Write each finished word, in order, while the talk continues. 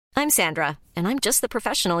I'm Sandra, and I'm just the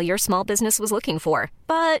professional your small business was looking for.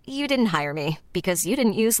 But you didn't hire me because you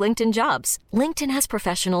didn't use LinkedIn Jobs. LinkedIn has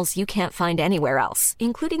professionals you can't find anywhere else,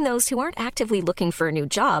 including those who aren't actively looking for a new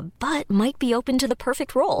job, but might be open to the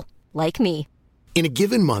perfect role, like me. In a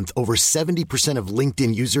given month, over 70% of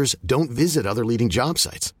LinkedIn users don't visit other leading job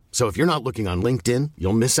sites. So if you're not looking on LinkedIn,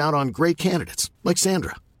 you'll miss out on great candidates like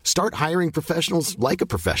Sandra. Start hiring professionals like a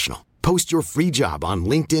professional. Post your free job on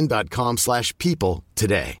linkedin.com/people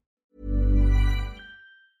today.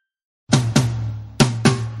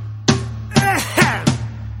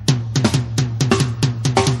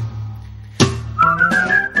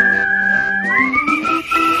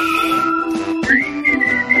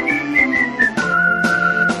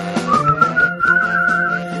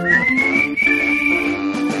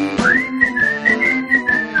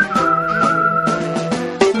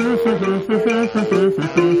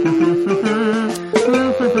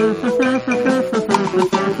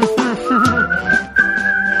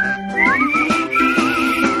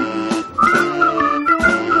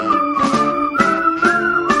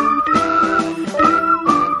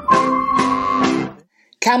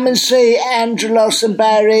 Come and see Angelos and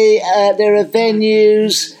Barry. There are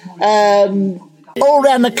venues all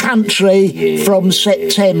around the country from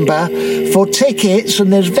September for tickets,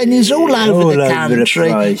 and there's venues all over the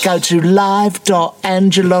country. Go to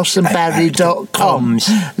live.angelosandbarry.com.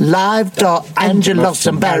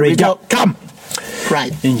 live.angelosandbarry.com.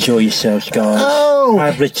 Great. Enjoy yourselves, guys. Oh,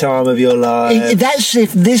 have the time of your life. That's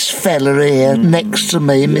if this fella here next to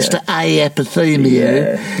me, Mr. A.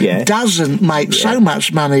 Epithemia, doesn't make so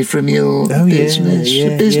much money from your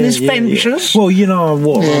business ventures. Well, you know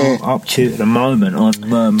what I'm up to at the moment.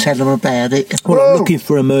 I'm tell them about it. Well, I'm looking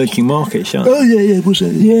for emerging markets. Aren't Oh yeah, what's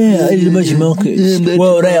that? Yeah, emerging markets.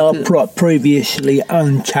 Well, they are previously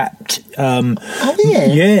untapped.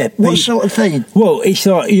 What sort of thing? Well, it's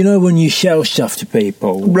like, you know, when you sell stuff to people,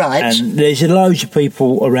 right? And there's loads of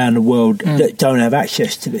people around the world that don't have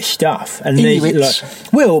access to this stuff, and Inuits.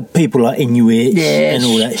 People like Inuits and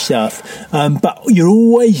all that stuff. But you're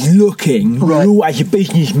always looking. Right. You're always, as a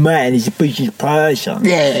businessman, as a business person,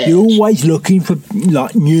 yes. You're always looking for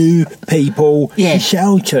like new people to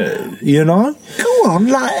sell to. You know. Go on,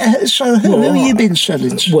 so who have you been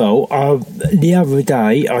selling to? Well, the other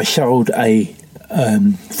day I sold a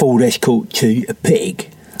Ford Escort to a pig.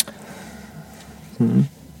 And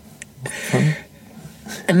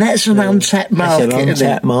that's an untapped market. That's an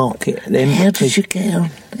untapped market. How did you get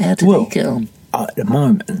on? How did you get on? At the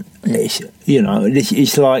moment,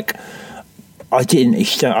 it's like I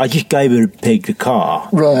didn't. I just gave the pig the car.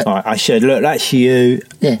 Right. I said, "Look, that's you."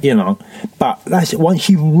 Yeah. You know, but that's once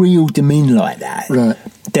you reeled them in like that. Right.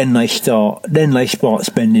 Then they start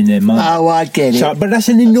spending their money. Oh, I get it. But that's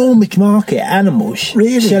an enormous market. Animals,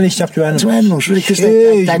 really, selling stuff to animals. To animals, really, because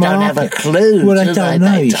they don't have a clue. Well, they don't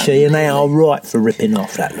know. You see, and they are ripe for ripping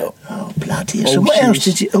off that lot. Oh, bloody! So what else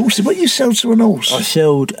did you? What you sell to an horse? I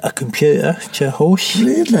sold a computer to a horse.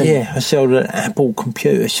 Really? Yeah, I sold an Apple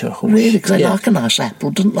computer to a horse. Really? Because they like a nice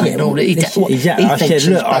apple, don't they? Yeah, exactly. I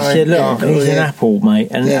said, look, he's an apple, mate.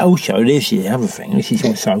 And also, this is the other thing. This is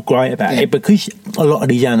what's so great about it, because a lot of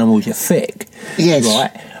these animals are thick. Yes.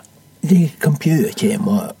 Right? The computer didn't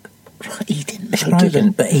work. Right, he didn't.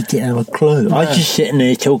 But he didn't have a clue. No. I was just sitting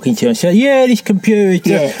there talking to him. I said, this computer, you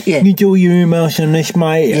can do all your emails on this,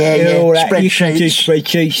 mate. All that. You can do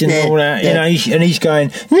spreadsheets and all that. You know, and he's going,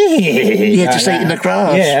 just eating the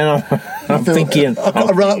grass. Yeah, and I'm thinking, I've got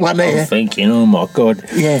a right one here. I'm thinking, oh my God,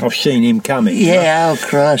 I've seen him coming. Yeah, oh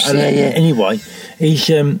Christ, Anyway, he's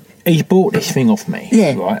bought this thing off me,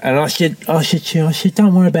 right? And I said,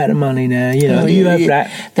 don't worry about the money now. You know, you have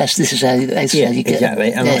that. This is how you get exactly.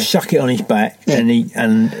 it. And I stuck it on his back, and he,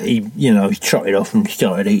 he trotted off and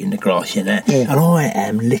started eating the grass in that. And I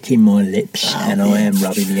am licking my lips, and I am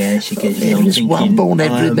rubbing the ass against me. I'm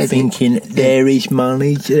thinking, there is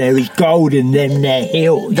money, there is gold in them there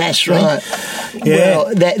hills. That's right.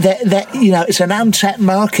 Well, that it's an untapped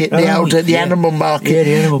market, the animal market. Yeah,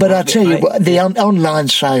 the animal but market, I tell you what, the online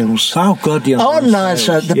sales. Oh God, the online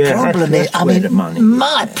sales. The problem is,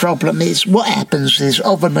 my is. problem is what happens is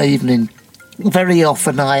of an evening. Very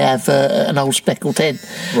often I have an old speckled hen,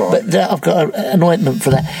 but I've got an ointment for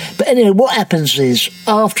that. But anyway, what happens is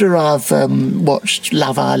after I've watched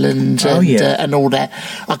Love Island and all that,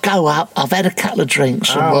 I go up, I've had a couple of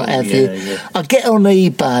drinks and what have you. I get on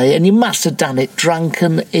eBay, and you must have done it,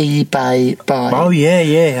 drunken eBay buying. Oh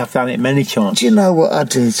yeah, I've done it many times. Do you know what I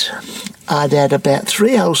did? I'd had about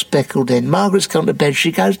 3 old speckled hen. Margaret's gone to bed.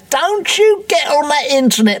 She goes, don't you get on that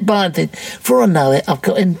internet buying thing. Before I know it, I've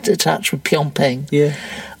got into touch with Phnom Penh. Yeah.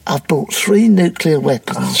 I've bought 3 nuclear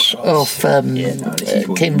weapons off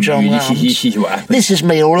Kim Jong-un. This is what happens. This is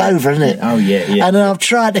me all over, isn't it? Oh, yeah. And I've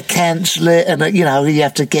tried to cancel it, and, you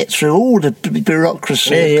have to get through all the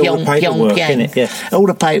bureaucracy, all the paperwork, Pyongyang, yeah. all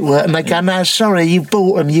the paperwork, and they go, no, sorry, you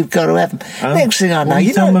bought them, you've got to have them. Next thing I know, what have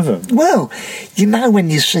you done with them? Well, when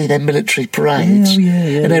you see their military parades,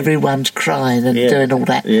 and everyone's crying and doing all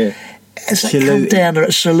that. Yeah. As they come down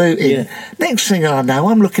and saluting, next thing I know,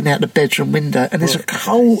 I'm looking out the bedroom window and there's a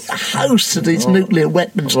whole host of these nuclear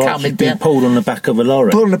weapons coming down. Pulled on the back of a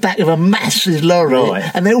lorry. Pulled on the back of a massive lorry,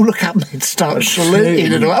 and they all look up and start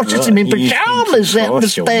saluting. And I was just in my pyjamas out in the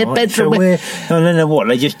spare bedroom.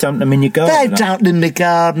 They just dumped them in your garden? They dumped in the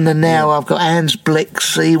garden, and now I've got Hans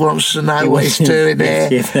Blix. He wants to know what he's doing there.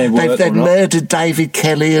 They've murdered David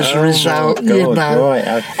Kelly as a result,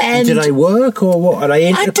 Right. And do they work, or what? Are they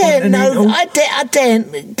intercontinental? I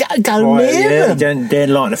daren't go near them. You don't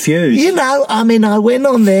like the fuse. I went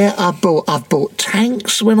on there. I've bought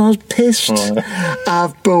tanks when I was pissed.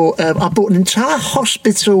 I bought an entire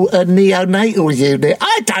hospital neonatal unit.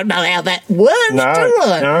 I don't know how that works, do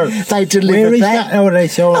I? No. They delivered Where is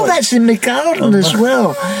that. That's in the garden as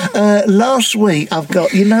well. Last week I've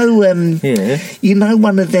got one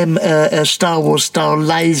of them Star Wars style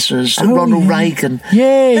lasers that Ronald Reagan.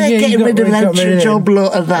 They're getting rid of that job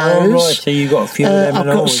lot of those. So you got a few of them. I've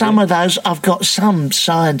got some of those. I've got some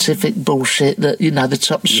scientific bullshit that the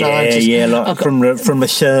top scientists. From the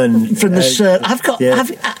CERN. From the CERN. I've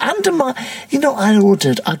under my. I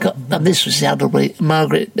ordered. And this was the other week.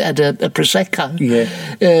 Margaret had a prosecco.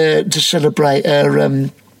 To celebrate her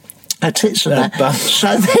tits and that.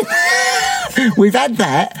 So then we've had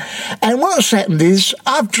that, and what's happened is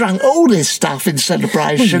I've drunk all this stuff in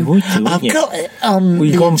celebration. I've got it on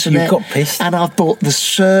the internet, you've got pissed. And I've bought the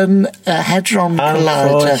CERN Hadron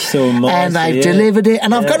Collider, and they've delivered it,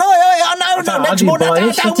 and I've gone, no, next morning,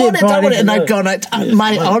 I don't want it, and they've gone,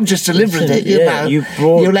 mate, I'm just delivering it,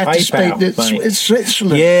 you'll have to speak to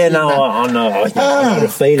Switzerland. I know the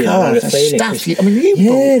feeling. Stuff, you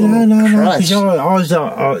bought,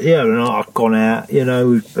 I've gone out,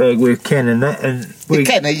 with Ken and that, and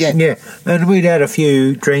and we'd had a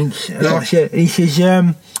few drinks, and I said, he says,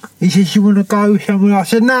 you want to go somewhere? I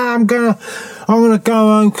said, no, I'm gonna go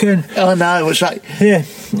home, Ken. Oh no, it's like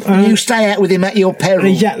you stay out with him at your peril.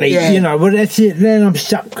 Exactly, but that's it. Then I'm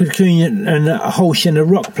stuck between a horse and a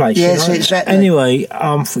rock place. Yes, exactly. Anyway,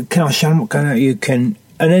 can I say I'm not going out with you, Ken?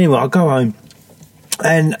 And anyway, I go home.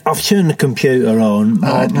 And I've turned the computer on,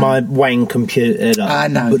 my Wang computer that I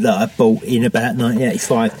bought in about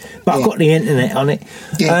 1985. But I've got the internet on it,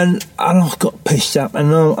 and I've got pissed up,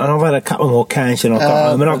 and I've had a couple more cans, and I got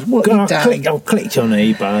home, and I've clicked on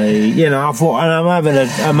eBay, I thought, and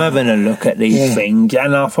I'm having a look at these things,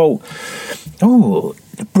 and I thought,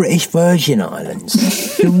 the British Virgin Islands.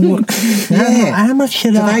 How much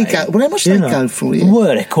do they go? Well, how much do they go for you?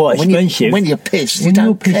 Well, they're quite expensive. When you're pissed, you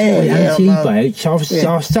don't care. eBay, so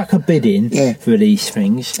I've stuck a bid in for these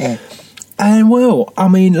things. And I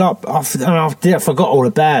forgot all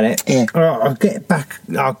about it. I'll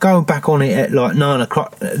go back on it at like 9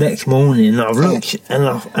 o'clock the next morning, and I've looked,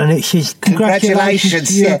 and it says,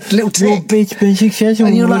 congratulations, little your bid's been successful.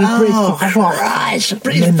 And you're like, Christ,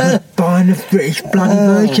 buying the British bloody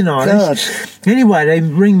Virgin Islands. Anyway, they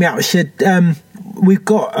ring me up and said, we've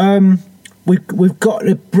got the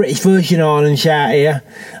British Virgin Islands out here,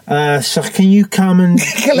 so can you come and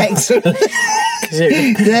collect them?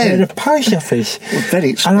 The post office. Very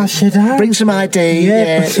expensive. And I said, bring some ID.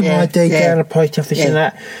 Bring some ID down the post office and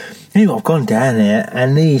that. Anyway, I've gone down there,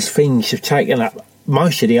 and these things have taken up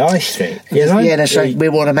most of the high street. That's right. We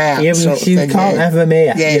want them out. You can't have them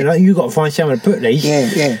here. You've got to find somewhere to put these.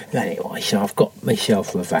 Anyway, so I've got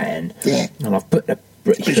myself a van, and I've put the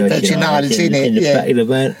British Virgin Islands in the back of the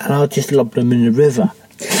van, and I'll just lob them in the river.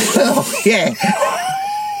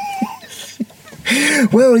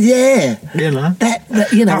 Well, I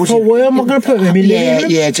thought, where am I going to put them in the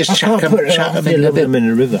river? Just chuck them in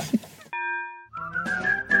the river.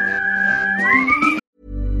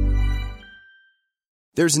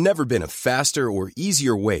 There's never been a faster or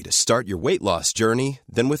easier way to start your weight loss journey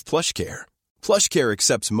than with PlushCare. PlushCare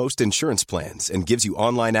accepts most insurance plans and gives you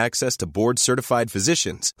online access to board-certified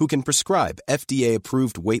physicians who can prescribe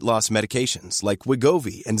FDA-approved weight loss medications like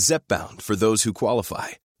Wegovy and Zepbound for those who qualify.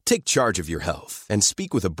 Take charge of your health and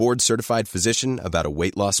speak with a board-certified physician about a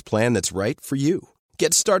weight loss plan that's right for you.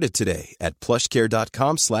 Get started today at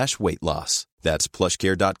plushcare.com/weight loss. That's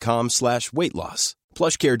plushcare.com/weight loss.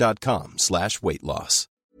 plushcare.com/weight loss.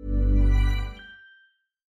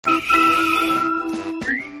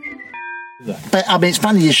 But, I mean, it's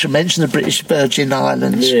funny you should mention the British Virgin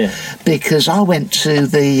Islands, Yeah. because I went to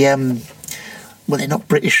the... well, they're not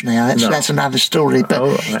British now. That's another story. But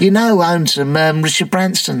right. you know who owns them? Richard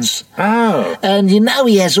Branston's. Oh. And you know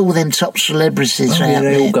he has all them top celebrities out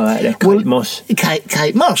they there. all go out there. Kate Moss.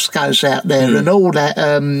 Kate Moss goes out there, and all that.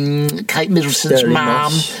 Kate Middleton's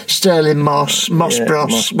mum, Sterling Moss,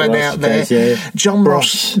 Bros went out there. Yeah. John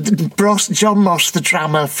Moss, John Moss, the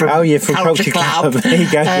drummer from Culture Club. There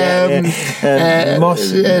you go.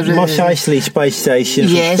 Moss Eisley Space Station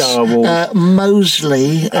from Star Wars.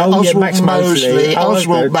 Mosley. Max Mosley.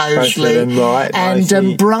 Oswald Mosley. Right,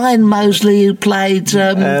 and Brian Mosley, who played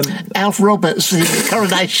Alf Roberts in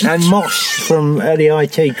Coronation. And Moss from the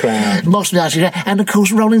IT Crowd. Moss from the IT Crowd. And, of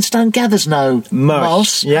course, Rolling Stone Gathers know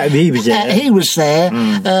Moss. Yeah, he was there. He was there.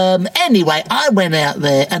 Anyway, I went out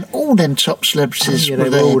there, and all them top celebrities were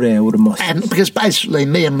there. All there, all the Moss. And because basically,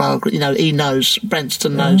 me and Margaret, he knows,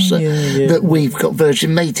 Branston knows that we've got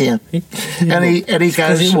Virgin Media. And he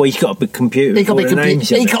goes... He's got a big computer. He got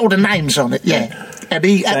all the names on it, yeah. And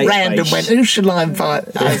he at random went, who shall I invite?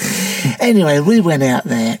 Anyway, we went out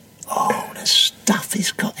there. Oh, the stuff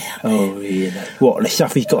he's got out there. Oh, yeah. What, the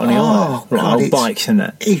stuff he's got on the island? Like old bikes and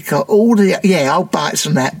that? He got all the... Yeah, old bikes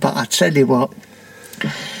and that, but I tell you what,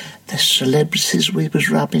 the celebrities we was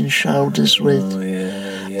rubbing shoulders with...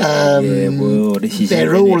 Oh, well, this is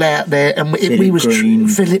they're all out there, and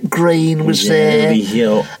Philip Green was there.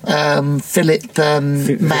 Philip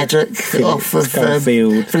Maddock off of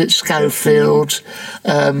Philip Schofield.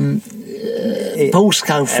 Paul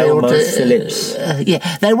Schofield. Phillips.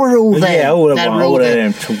 They were all there. Yeah, all of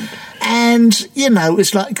them. And,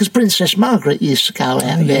 it's like, because Princess Margaret used to go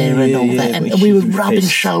out there and all that, and we were rubbing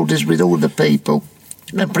shoulders with all the people.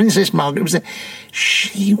 And Princess Margaret was there.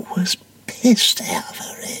 She was pissed out of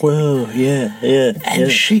her head. Well, yeah.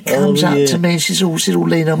 And she comes up to me and she's all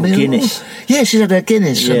leaning on me. Guinness. Yeah, she's had her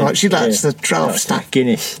Guinness. She likes the draft stuff.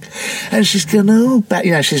 Guinness. And she's going,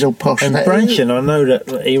 she's all posh. And Branson, I know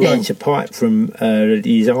that he runs a pipe from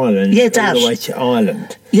his island all the way to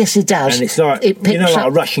Ireland. Yes, it does. And it's like, like a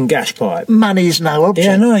Russian gas pipe. Money's no object.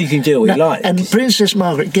 Yeah, no, you can do what you like. And Princess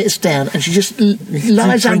Margaret gets down and she just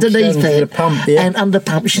lies underneath it. And under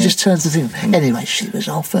pump, she just turns the thing. Anyway, she was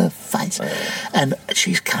off her face. And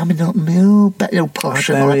she's coming up me, all posh.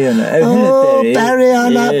 Barry, I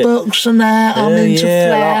like books and that. I'm into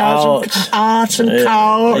flowers and art and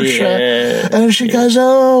culture. And she goes,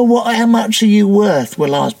 how much are you worth?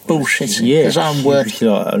 Well, I was bullshitting because I'm worth... She's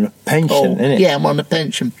like on a pension, isn't it? Yeah, I'm on a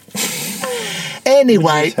pension.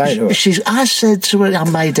 Anyway, I said to her, I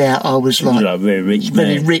made out I was like a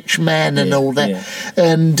very rich man and all that. Yeah.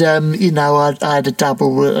 And, I had a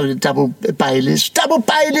double Baileys. Double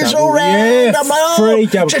Baileys all round. Yeah, I'm like, free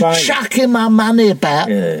double just chucking my money about.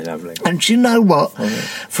 Yeah, lovely. And you know what? Oh, yeah.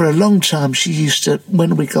 For a long time, she used to,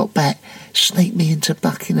 when we got back, sneak me into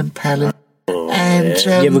Buckingham Palace. And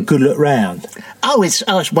you have a good look round.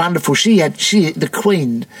 It's wonderful. The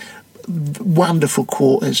Queen... wonderful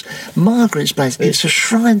quarters. Margaret's place, it's a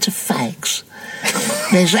shrine to fags.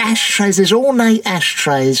 There's ashtrays, there's ornate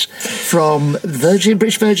ashtrays from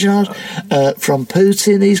British Virgin Islands, from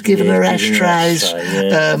Putin, he's given her ashtrays,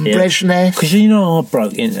 Brezhnev. Because I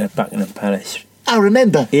broke into Buckingham Palace. I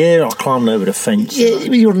remember. Yeah, I climbed over the fence. Yeah,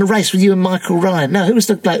 you were on a race with you and Michael Ryan. No, who was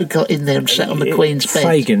the bloke who got in there and sat on the Queen's bed?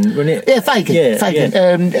 Fagan, wasn't it? Yeah, Fagan. Yeah,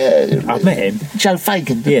 Fagan. Yeah. I've met him. Joe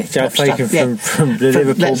Fagan. Yeah, Joe Fagan from the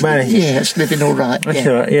Liverpool manager. Yeah, that's living all right. That's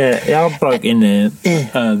all right. Yeah, I broke in there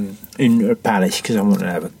in a palace because I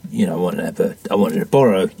wanted to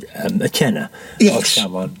borrow a tenner off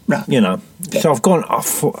someone. Right. So I've gone.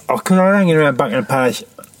 Because I was hanging around back in the palace.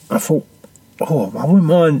 I thought, I wouldn't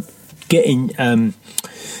mind getting some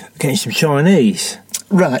Chinese.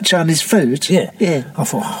 Right, Chinese food? Yeah. I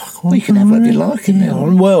thought, you can have what you like in there.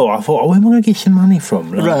 Well, I thought, where am I going to get some money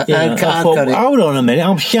from? Right, I thought, hold on a minute,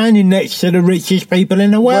 I'm standing next to the richest people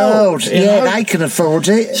in the world. They can afford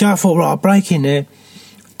it. So I thought, right, I'll break in there,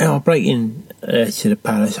 and I'll break in to the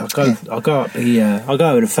palace. I'll go up I'll go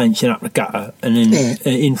over the fence and up the gutter, and then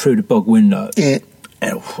in through the bog window. Yeah.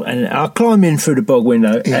 And I climb in through the bog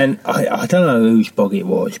window, and I don't know whose bog it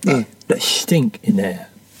was, but the stink in there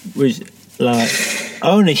was like,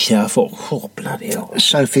 honestly, I thought, bloody hell.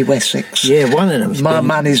 Sophie Wessex. Yeah, one of them. My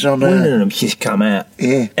money's on her. One of them's just come out.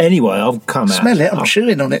 Yeah. Anyway, I've come out. Smell it, I'm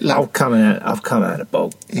chewing on it, love. I've come out of the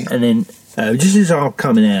bog. Yeah. And then, just as I'm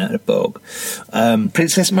coming out of the bog...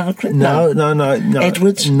 Princess Margaret? No.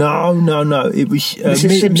 Edwards? No. It was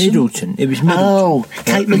Middleton. It was Middleton. Oh,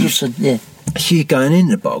 Kate Middleton, yeah. she's going in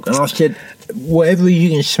the bog, and I said, whatever you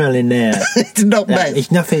can smell in there, it's not me.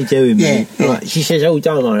 It's nothing to do with me. Right? She says, "Oh,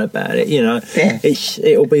 don't worry about it. You know,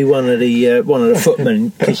 it'll be one of the footmen,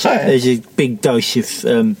 because there's a big dose of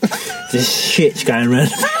this shit's going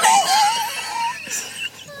around."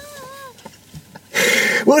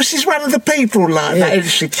 Well, she's one of the people like that.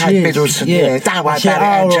 She came Middleton. Yeah, don't worry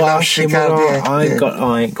about it, Angela. I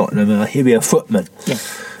ain't got them. He'll be a footman. Yeah.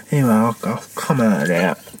 Anyway, I'll come out of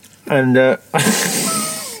there, and.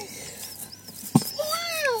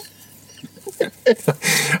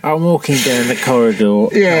 I'm walking down the corridor.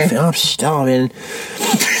 Yeah. I think I'm starving.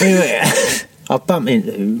 Anyway, I bump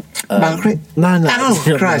into Margaret. No.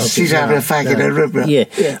 Oh Christ, she's having a fag in her room. Yeah.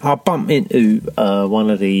 I bump into one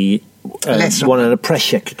of the press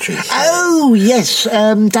secretaries. Oh yes,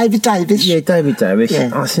 David Davis. Yeah, David Davis.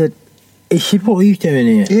 Yeah. I said, what are you doing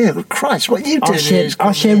here? Yeah, well, Christ, what are you doing here?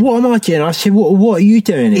 I said, what am I doing? I said, what are you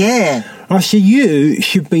doing here? Yeah. I said, you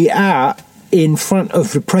should be out in front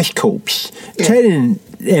of the press corps, telling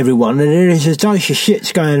everyone that there is a dose of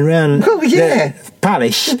shit's going around the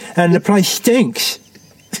palace and the place stinks.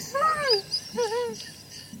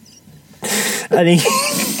 And he...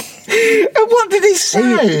 And what did he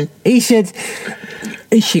say? He said...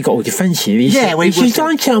 She got all defensive. He said,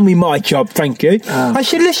 don't tell me my job, thank you. I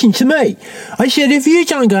said, listen to me. I said, if you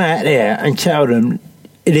don't go out there and tell them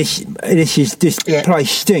this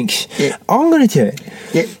place stinks, I'm going to do it.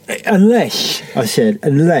 Yeah. Unless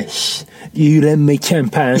you lend me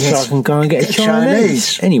 £10 so I can go and get a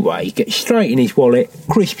Chinese. Anyway, he gets straight in his wallet,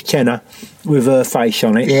 crisp tenner with her face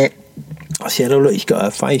on it. Yeah. I said, oh look, he's got her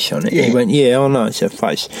face on it. Yeah. He went, yeah, I know it's her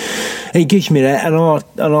face. He gives me that, and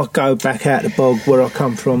I go back out the bog where I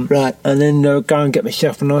come from, right, and then go and get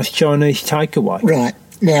myself a nice Chinese takeaway. Right.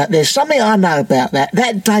 Now, there's something I know about that.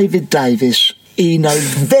 That David Davis, he knows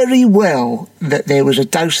very well that there was a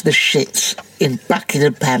dose of the shits in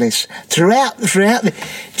Buckingham Palace throughout the...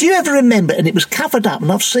 Do you ever remember? And it was covered up,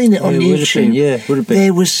 and I've seen it on YouTube. Would have been.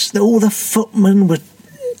 There was all the footmen were...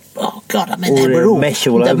 Oh God! I mean, they were all mess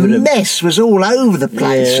all over them. The mess was all over the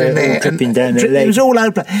place in there, dripping down their leg. It was all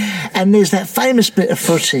over. And there's that famous bit of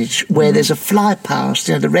footage where there's a fly past.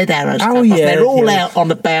 You know, the red arrows. They're all out on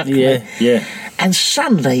the balcony. Yeah. And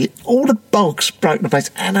suddenly, all the bogs broke the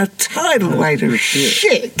place, and a tidal wave of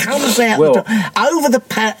shit comes out over the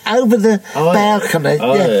balcony.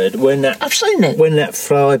 I heard when that... I've seen it. When that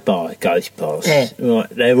flyby goes past, right,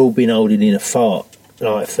 they've all been holding in a fart,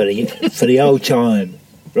 like, for the old time.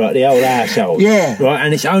 Right, the old household. Yeah. Right,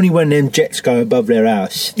 and it's only when them jets go above their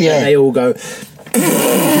house that they all go...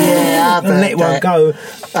 I've and let one go,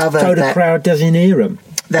 so the crowd doesn't hear them.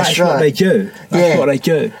 That's right. What they do. That's what they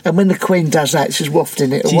do. And when the Queen does that, she's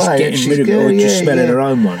wafting it away. She's getting rid of it, or just smelling her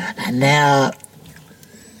own one. And now...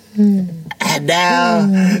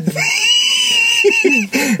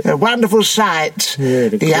 a wonderful sight. Yeah,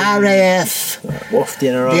 the RAF.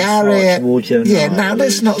 Wafting her own towards her. Yeah, now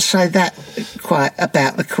let's not say that quite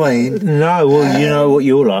about the Queen. No, well, you know what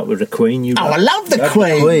you're like with the Queen. I love the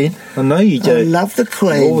Queen. I know you do. I love the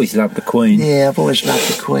Queen. I've always loved the Queen. Yeah, I've always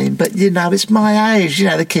loved the Queen. But, you know, it's my age. You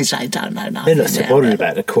know, the kids, they don't know nothing. They're not so bothered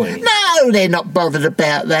about the Queen. No, they're not bothered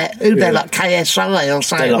about that. They're like KSI or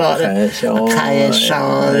something like that.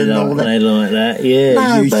 KSI and all that. They like that, yeah.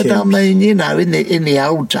 No, but I mean, you know, in the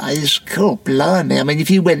old days, God blimey. I mean, if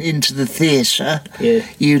you went into the theatre,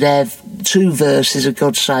 you'd have 2 verses of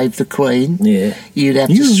God Save the Queen. Yeah. You'd have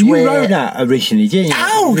to swear. You wrote that originally, didn't you?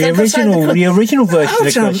 Oh, the original version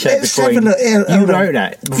of God Save the Queen. You wrote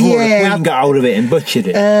that before the Queen got hold of it and butchered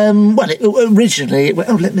it. Originally,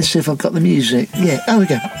 let me see if I've got the music. Yeah,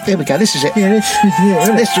 here we go. This is it. Yeah,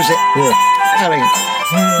 this was it. Yeah. There we go.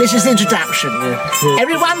 This is the introduction. Yeah.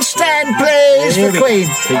 Everyone stand, please, for the Queen.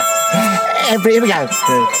 Here we go.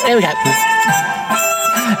 Here we go.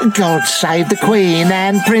 God save the Queen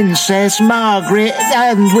and Princess Margaret,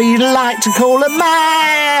 and we like to call her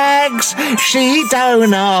Mags. She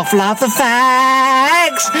don't half love the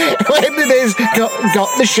fags. When it is got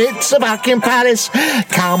the shits of Buckingham Palace,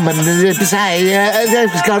 come and say,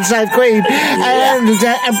 God save Queen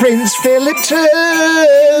and Prince Philip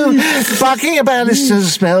too. Buckingham Palace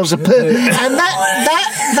smells of poo. And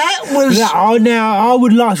that was... Now, I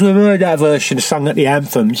would like to have heard that version sung at the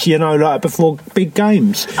anthems, you know, like before big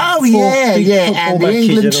games. Oh, yeah. And the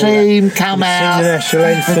England team come out. The national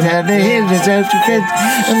anthem.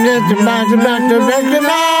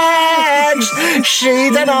 fags. She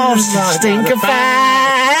that asks stink of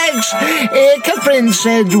fags. Here comes Prince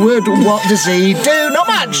Edward, what does he do? Not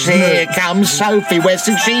much. Here comes Sophie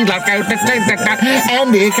Weston, she like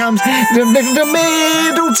and here comes the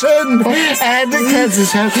Middleton and the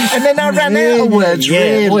Cousins House. And then I ran out of words,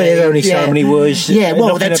 really. Well, there's only so many words. Yeah,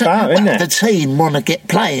 well, the team want to get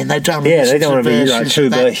playing. They don't. Yeah, they don't want to be like two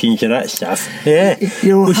versions of that stuff. Yeah,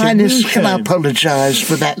 Your Highness, can I apologise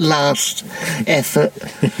for that last effort?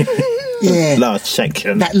 Yeah, last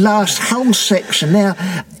section. That last whole section. Now,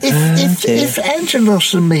 if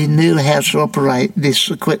Angelos and me knew how to operate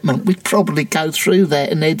this equipment, we'd probably go through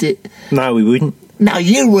that and edit. No, we wouldn't. No,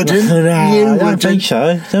 you wouldn't. No, you I don't think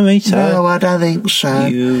so. No, I don't think so.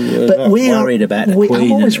 You are worried about the Queen.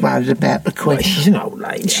 I'm always worried about the Queen. Well, she's an old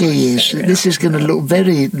lady. She is. This is going to look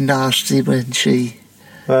very nasty when she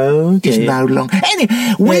is no longer.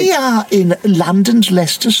 Anyway, we are in London's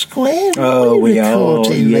Leicester Square. Oh, we are.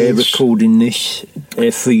 Yeah, recording this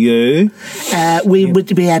for you.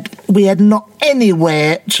 We had not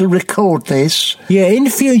anywhere to record this. Yeah, in the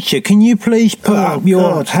future, can you please put up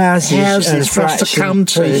your houses and for us to come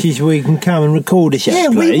to? Places we can come and record this at, yeah,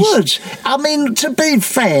 please? We would. I mean, to be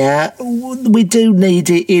fair, we do need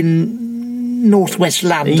it in northwest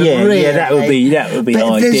London. Yeah, really. yeah, that would be but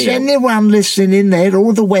ideal. If there's anyone listening in there,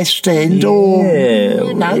 or the West End, or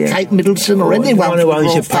Cape Middleton, or anyone who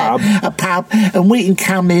owns a pub, and we can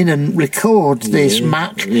come in and record this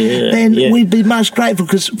muck, then we'd be most grateful,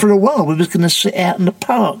 because for a while we was going to sit out in the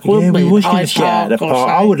park, weren't we? We was going to sit out in the park.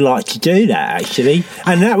 I would like to do that, actually,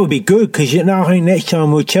 and that would be good, because I think next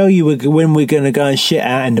time we'll tell you when we're going to go and sit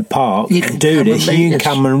out in the park and do this. You can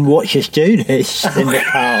come and watch us do this in the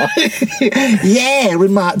park. Yeah, we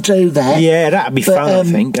might do that. Yeah, that'd be fun, I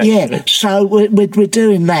think. Actually. Yeah, so we're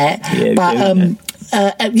doing that. Yeah, but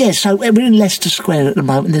so we're in Leicester Square at the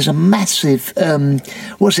moment. There's a massive, a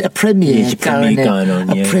premiere going on?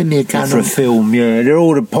 A premiere going on for a film. Yeah,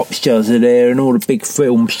 all the pop stars are there, and all the big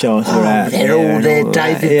film stars are out there. They're all there.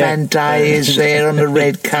 David Van Day is there on the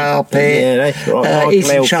red carpet. Yeah, that's right. He's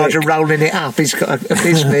in charge of rolling it up. He's got a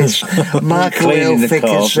business. Michael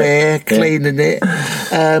Elphick is there cleaning it.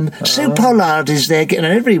 Sue Pollard is there, getting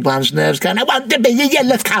on everyone's nerves, going, "I want to be a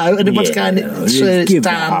yellow coat," and everyone's going, "Sue, it's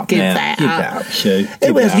done. Give that up." Sue.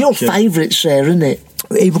 It was your favourite, Sarah, isn't it?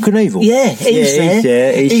 Evel Knievel. Yeah, he's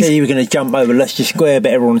there. He said he was going to jump over Leicester Square,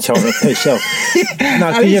 but everyone told him to piss off.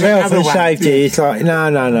 No, because of health and safety, it's like, no,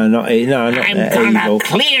 not I'm going to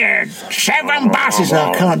clear 7 buses.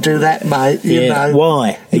 I can't do that, mate. You know.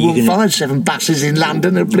 Why? You won't find 7 buses in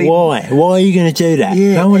London. Why? Why are you going to do that?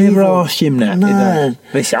 Yeah, no one ever asked him that, no. did they?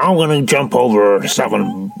 They said, I'm going to jump over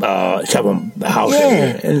 7 houses.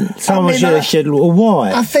 Yeah. And someone should have said, well,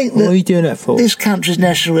 why? I think what are you doing that for? This country's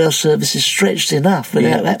National Rail Service is stretched enough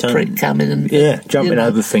without that prick coming and jumping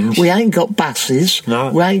over things. We ain't got buses. No.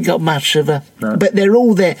 We ain't got much of a. No. But they're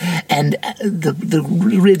all there. And the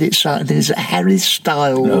really exciting thing is that Harry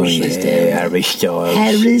Styles is there. Harry Styles.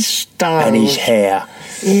 Harry Styles. And his hair.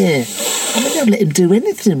 Yeah. I mean, they'll let him do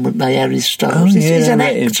anything, wouldn't they, Harry Styles? He's an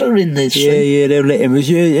actor in this. Yeah, they'll let him. As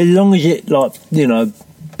long as it,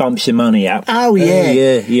 bumps the money up. Oh,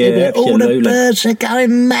 yeah. Absolutely. All the birds are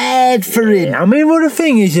going mad for him. Yeah, I mean, well, the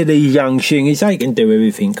thing is that these young singers, they can do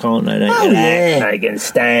everything, can't they? They can act, they can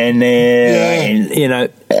stand there, and,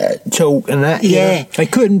 talk and that. Yeah. They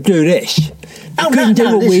couldn't do this. Couldn't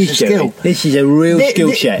do what we do. This is a real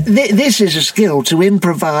skill set. This is a skill to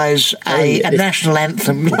improvise a national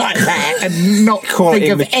anthem like that and not think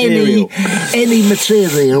of any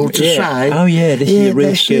material to say. Oh yeah, this is a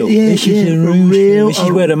real skill. This is a real. This is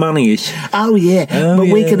where the money is. Oh yeah, but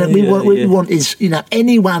we want is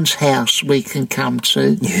anyone's house we can come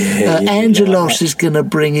to. Angelos is going to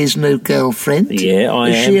bring his new girlfriend. Yeah, I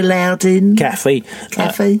am. Is she allowed in? Kathy.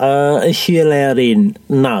 Is she allowed in?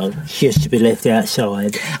 No, she has to be left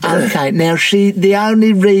outside. Okay, now the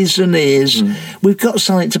only reason is we've got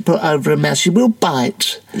something to put over her mouth. She will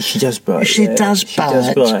bite. She does bite. She does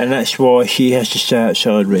bite, and that's why she has to stay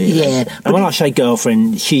outside, really. Yeah. And when I say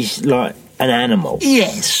girlfriend, she's like an animal.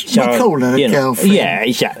 Yes, so, we call her a girlfriend. Yeah,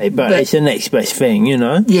 exactly, but it's the next best thing,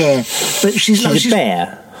 Yeah, but she's a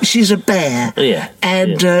bear. She's a bear. Yeah.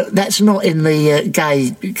 And that's not in the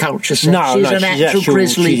gay culture sense. No, she's an actual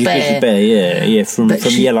grizzly bear. She's a bear, yeah, from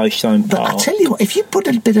Yellowstone Park. But I tell you what, if you put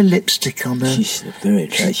a bit of lipstick on her... She's very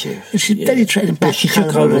attractive. She's very attractive. Well, she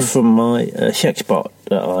took over from my sex bot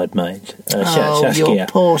that I'd made. Saskia. Your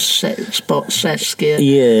poor sex bot, Saskia.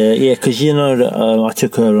 Yeah, because that I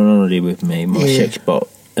took her on holiday with me, my sex bot,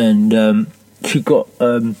 and she got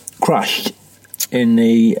crushed in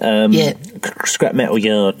the scrap metal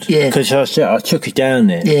yard. Yeah. Because I took her down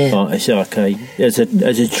there. Yeah. Like, it's okay. As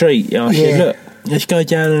a treat. I said, look, let's go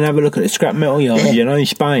down and have a look at the scrap metal yard, in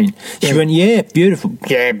Spain. She went, yeah, beautiful.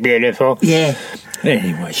 Yeah, beautiful. Yeah.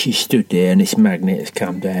 Anyway, she stood there and this magnet has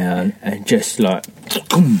come down and just like...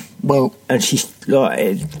 Well... And she's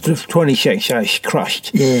like, 20 seconds later, she's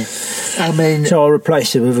crushed. Yeah. I mean... So I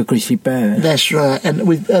replaced her with a grizzly bear. That's right. And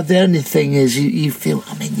the only thing is, you feel...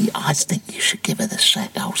 I mean, I think you should give her the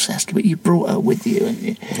old Saskia, but you brought her with you,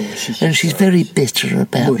 and she's very bitter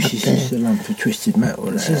about the bear. She's just a lump of twisted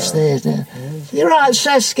metal. She's there now. You're right,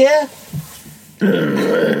 Saskia.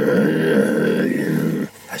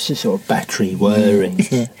 That's the sort of battery whirring.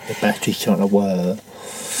 Yeah. The battery's trying to whir.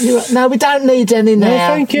 No, we don't need any now. No,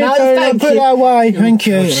 thank you. No, thank you. Put that away. Thank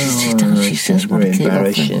you. She says, "Want to keep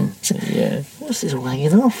embarrassing. Yeah. What's this all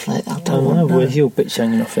hanging off? Like, I don't know. know. Where's your bits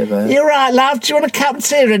hanging off there? You're right, love. Do you want a cup of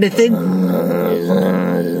tea or anything?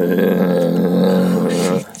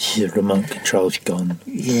 She's a remote control's gone.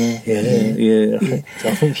 Yeah.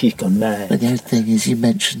 I think she's gone mad. But the other thing is, you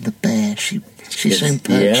mentioned the bear. She seemed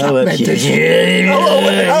perched up there. You see. All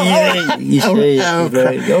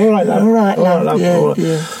right, love.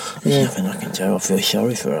 There's nothing I can do. I feel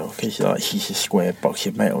sorry for her because she's a square box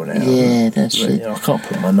of metal now. Yeah, that's it. I can't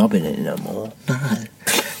put my knob in it no more. No.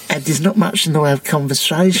 And there's not much in the way of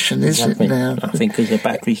conversation, is it now? I think because the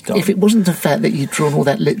battery's gone. If it wasn't the fact that you'd drawn all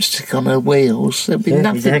that lipstick on her wheels, there'd be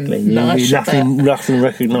nothing nice nothing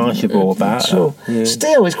recognisable about her. Yeah.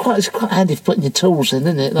 Still, it's quite handy for putting your tools in,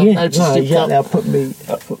 isn't it? Exactly. I put me.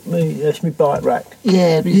 That's my bike rack.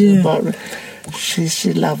 Yeah, bike rack. She's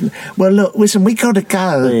lovely. Well, look, listen, we got to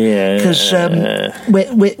go because he's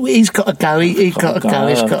got to go. He's got to go.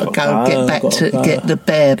 He's got to go. Get back to get the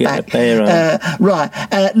bear back. Right.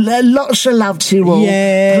 Lots of love to you all.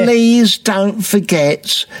 Yeah. Please don't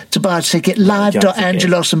forget to buy a ticket.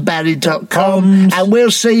 live.angelosandbarry.com, and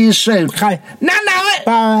we'll see you soon. Okay. No.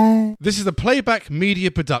 Bye. This is a Playback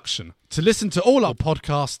Media production. To listen to all our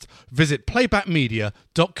podcasts, visit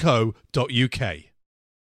playbackmedia.co.uk.